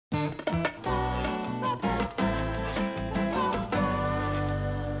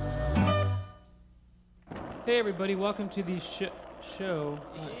Hey everybody, welcome to the show.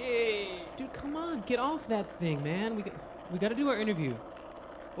 Hey. Dude, come on, get off that thing, man. We got to do our interview.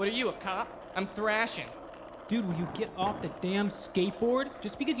 What are you, a cop? I'm thrashing. Dude, will you get off the damn skateboard?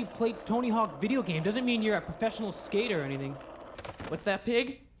 Just because you played Tony Hawk video game doesn't mean you're a professional skater or anything. What's that,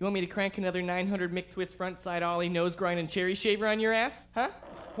 pig? You want me to crank another 900 McTwist frontside ollie nose grind and cherry shaver on your ass? Huh?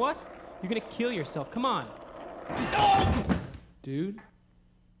 What? You're gonna kill yourself. Come on. Oh! Dude,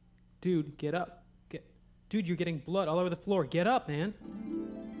 get up. Dude, you're getting blood all over the floor. Get up, man.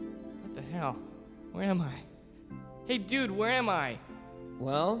 What the hell? Where am I? Hey, dude, where am I?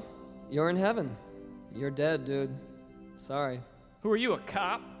 Well, you're in heaven. You're dead, dude. Sorry. Who are you, a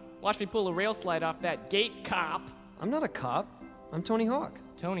cop? Watch me pull a rail slide off that gate, cop. I'm not a cop. I'm Tony Hawk.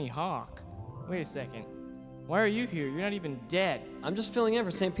 Tony Hawk? Wait a second. Why are you here? You're not even dead. I'm just filling in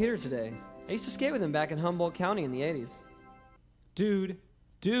for St. Peter today. I used to skate with him back in Humboldt County in the 80s. Dude,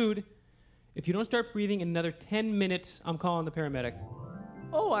 if you don't start breathing in another 10 minutes, I'm calling the paramedic.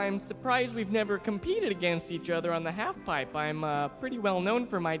 Oh, I'm surprised we've never competed against each other on the half-pipe. I'm pretty well known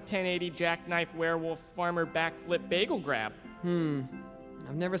for my 1080 jackknife werewolf farmer backflip bagel grab.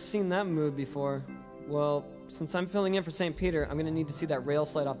 I've never seen that move before. Well, since I'm filling in for St. Peter, I'm gonna need to see that rail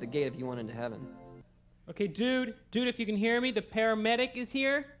slide off the gate if you want into heaven. Okay, dude, if you can hear me, the paramedic is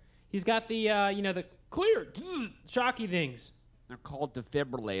here. He's got the, the clear, shocky things. They're called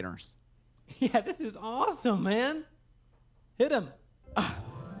defibrillators. Yeah, this is awesome, man. Hit him.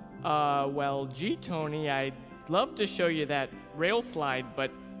 Well, gee, Tony, I'd love to show you that rail slide,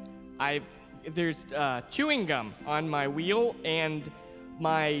 but there's chewing gum on my wheel, and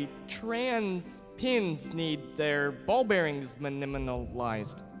my trans pins need their ball bearings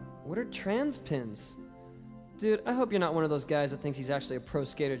minimalized. What are trans pins? Dude, I hope you're not one of those guys that thinks he's actually a pro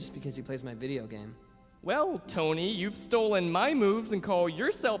skater just because he plays my video game. Well, Tony, you've stolen my moves and call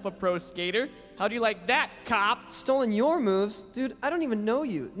yourself a pro skater. How'd you like that, cop? Stolen your moves? Dude, I don't even know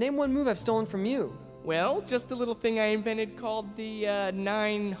you. Name one move I've stolen from you. Well, just a little thing I invented called the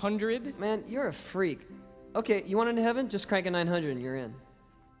 900. Man, you're a freak. Okay, you want into heaven? Just crank a 900 and you're in.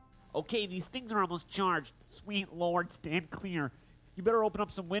 Okay, these things are almost charged. Sweet Lord, stand clear. You better open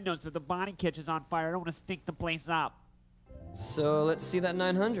up some windows so the body catches on fire. I don't want to stink the place up. So let's see that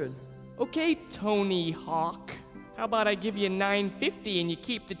 900. Okay, Tony Hawk. How about I give you 950 and you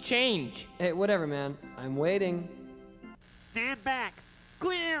keep the change? Hey, whatever, man. I'm waiting. Stand back.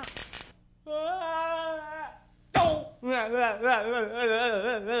 Clear.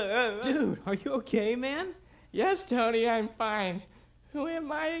 Dude, are you okay, man? Yes, Tony, I'm fine. Who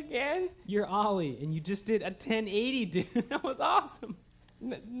am I again? You're Ollie, and you just did a 1080, dude. That was awesome.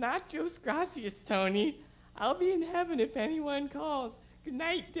 Nachos gracias, Tony. I'll be in heaven if anyone calls. Good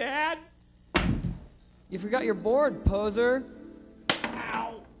night, Dad. You forgot your board, poser.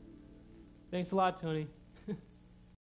 Ow. Thanks a lot, Tony.